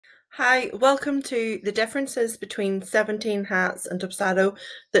Hi, welcome to the differences between 17 hats and Dubsado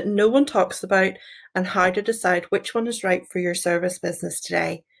that no one talks about and how to decide which one is right for your service business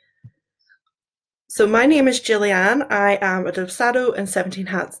today. So my name is Julieanne. I am a Dubsado and 17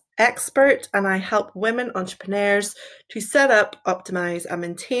 hats expert, and I help women entrepreneurs to set up, optimize and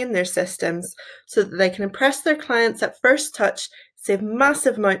maintain their systems so that they can impress their clients at first touch, save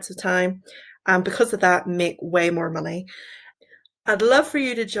massive amounts of time, and because of that make way more money. I'd love for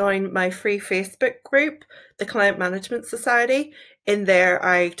you to join my free Facebook group, the Client Management Society. In there,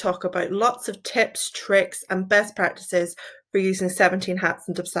 I talk about lots of tips, tricks, and best practices for using 17 hats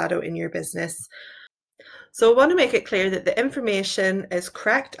and Dubsado in your business. So I want to make it clear that the information is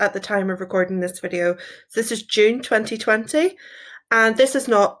correct at the time of recording this video. So this is June 2020. And this is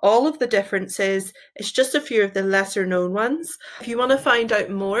not all of the differences, it's just a few of the lesser known ones. If you want to find out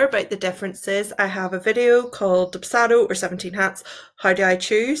more about the differences, I have a video called Dubsado or 17 Hats, How Do I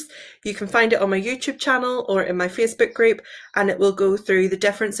Choose? You can find it on my YouTube channel or in my Facebook group, and it will go through the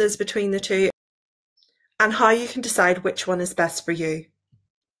differences between the two and how you can decide which one is best for you.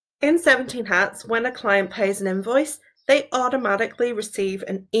 In 17 Hats, when a client pays an invoice, they automatically receive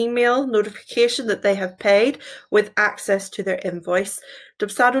an email notification that they have paid with access to their invoice.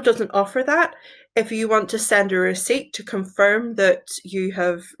 Dubsado doesn't offer that. If you want to send a receipt to confirm that you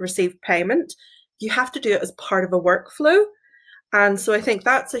have received payment, you have to do it as part of a workflow. And so I think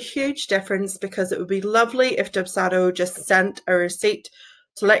that's a huge difference, because it would be lovely if Dubsado just sent a receipt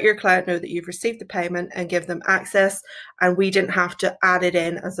to let your client know that you've received the payment and give them access, and we didn't have to add it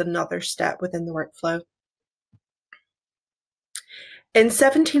in as another step within the workflow. In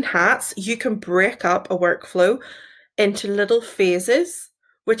 17 Hats, you can break up a workflow into little phases,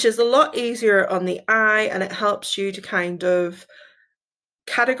 which is a lot easier on the eye, and it helps you to kind of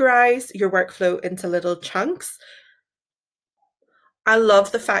categorize your workflow into little chunks. I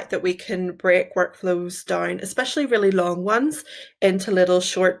love the fact that we can break workflows down, especially really long ones, into little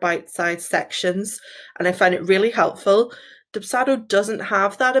short bite-sized sections, and I find it really helpful. Dubsado doesn't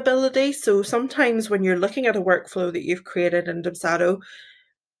have that ability, so sometimes when you're looking at a workflow that you've created in Dubsado,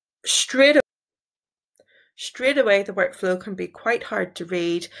 straight away the workflow can be quite hard to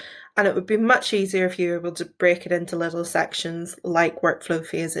read, and it would be much easier if you were able to break it into little sections like workflow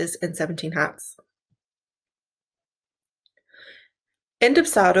phases in 17 Hats. In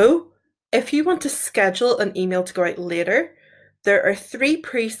Dubsado, if you want to schedule an email to go out later, there are 3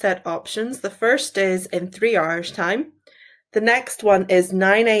 preset options. The first is in 3 hours time. The next one is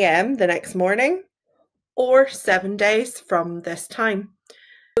 9 AM the next morning, or 7 days from this time.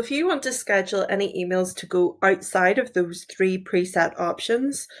 So if you want to schedule any emails to go outside of those 3 preset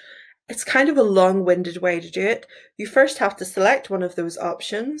options, it's kind of a long-winded way to do it. You first have to select one of those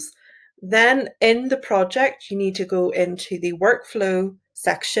options. Then in the project, you need to go into the workflow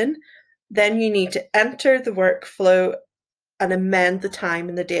section. Then you need to enter the workflow and amend the time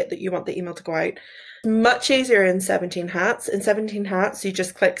and the date that you want the email to go out. Much easier in 17 Hats. In 17 Hats, you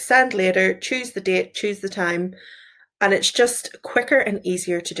just click send later, choose the date, choose the time, and it's just quicker and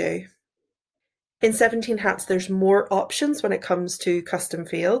easier to do. In 17 Hats, there's more options when it comes to custom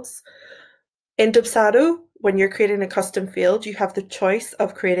fields. In Dubsado, when you're creating a custom field, you have the choice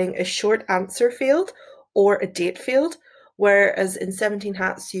of creating a short answer field or a date field, whereas in 17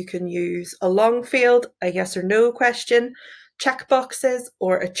 Hats, you can use a long field, a yes or no question, checkboxes,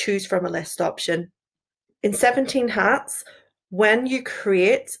 or a choose from a list option. In 17 Hats, when you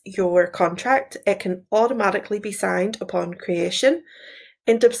create your contract, it can automatically be signed upon creation.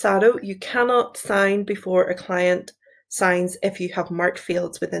 In Dubsado, you cannot sign before a client signs if you have marked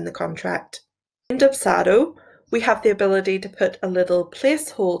fields within the contract. In Dubsado, we have the ability to put a little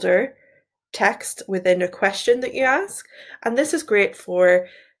placeholder text within a question that you ask, and this is great for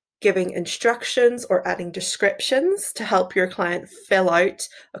giving instructions or adding descriptions to help your client fill out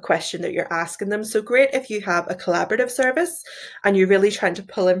a question that you're asking them. So great if you have a collaborative service and you're really trying to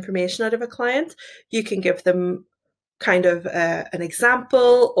pull information out of a client, you can give them kind of an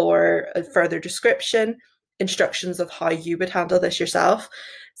example or a further description, instructions of how you would handle this yourself.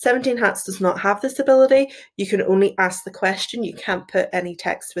 17 Hats does not have this ability. You can only ask the question. You can't put any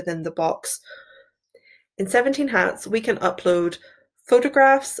text within the box. In 17 Hats, we can upload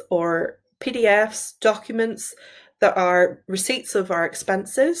photographs or PDFs, documents that are receipts of our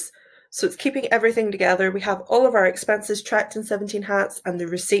expenses. So it's keeping everything together. We have all of our expenses tracked in 17 Hats and the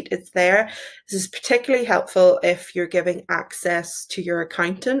receipt is there. This is particularly helpful if you're giving access to your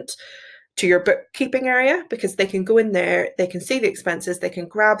accountant, to your bookkeeping area, because they can go in there, they can see the expenses, they can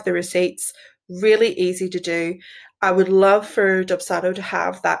grab the receipts, really easy to do. I would love for Dubsado to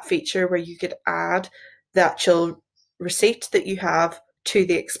have that feature where you could add the actual receipt that you have to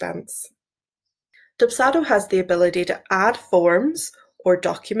the expense. Dubsado has the ability to add forms or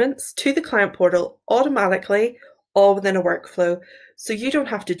documents to the client portal automatically, all within a workflow. So you don't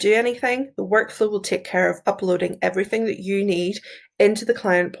have to do anything. The workflow will take care of uploading everything that you need into the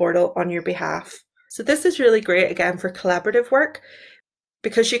client portal on your behalf. So this is really great, again, for collaborative work,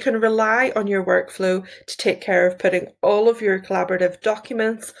 because you can rely on your workflow to take care of putting all of your collaborative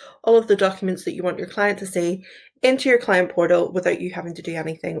documents, all of the documents that you want your client to see, into your client portal without you having to do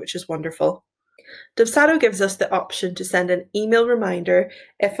anything, which is wonderful. Dubsado gives us the option to send an email reminder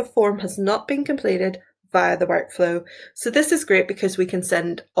if a form has not been completed via the workflow. So this is great because we can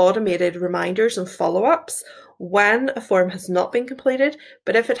send automated reminders and follow-ups when a form has not been completed,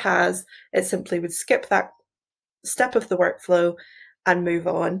 but if it has, it simply would skip that step of the workflow and move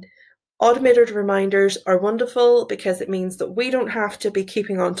on. Automated reminders are wonderful because it means that we don't have to be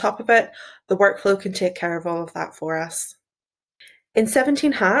keeping on top of it. The workflow can take care of all of that for us. In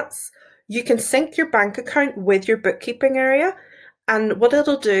 17 Hats, you can sync your bank account with your bookkeeping area, and what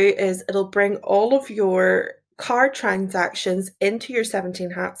it'll do is it'll bring all of your card transactions into your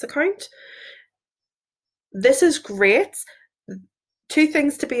 17 Hats account. This is great. Two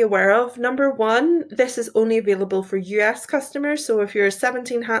things to be aware of. Number one, this is only available for US customers. So if you're a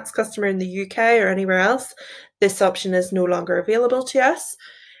 17 Hats customer in the UK or anywhere else, this option is no longer available to us.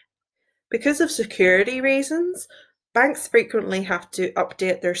 Because of security reasons, banks frequently have to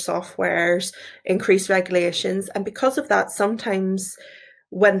update their softwares, increase regulations, and because of that, sometimes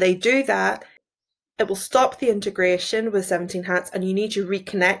when they do that, it will stop the integration with 17 Hats and you need to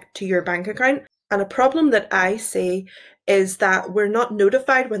reconnect to your bank account. And a problem that I see is that we're not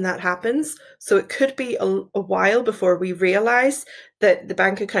notified when that happens. So it could be a while before we realize that the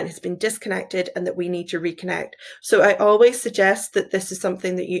bank account has been disconnected and that we need to reconnect. So I always suggest that this is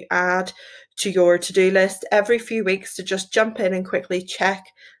something that you add to your to-do list every few weeks, to just jump in and quickly check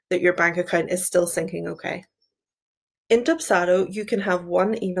that your bank account is still syncing okay. In Dubsado, you can have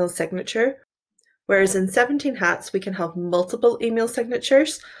one email signature, whereas in 17 Hats, we can have multiple email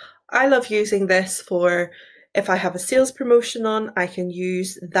signatures. I love using this for if I have a sales promotion on, I can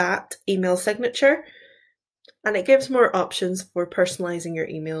use that email signature, and it gives more options for personalizing your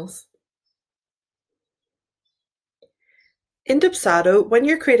emails. In Dubsado, when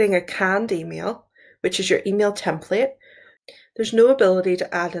you're creating a canned email, which is your email template, there's no ability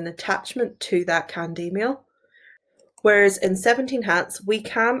to add an attachment to that canned email. Whereas in 17 Hats, we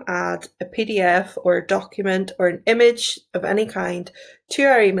can add a PDF or a document or an image of any kind to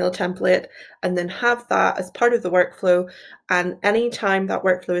our email template and then have that as part of the workflow. And anytime that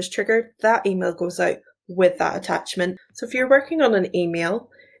workflow is triggered, that email goes out with that attachment. So if you're working on an email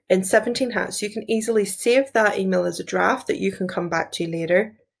in 17 Hats, you can easily save that email as a draft that you can come back to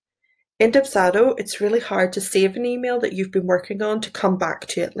later. In Dubsado, it's really hard to save an email that you've been working on to come back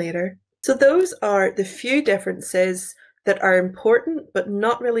to it later. So those are the few differences that are important but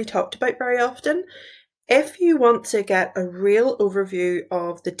not really talked about very often. If you want to get a real overview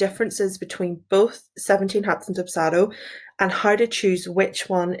of the differences between both 17 Hats and Dubsado and how to choose which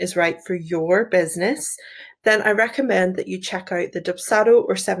one is right for your business, then I recommend that you check out the Dubsado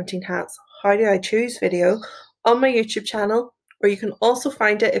or 17 Hats How Do I Choose video on my YouTube channel, or you can also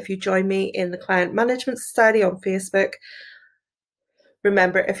find it if you join me in the Client Management Society on Facebook.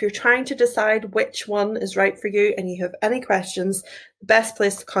 Remember, if you're trying to decide which one is right for you and you have any questions, the best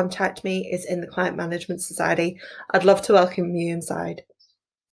place to contact me is in the Client Management Society. I'd love to welcome you inside.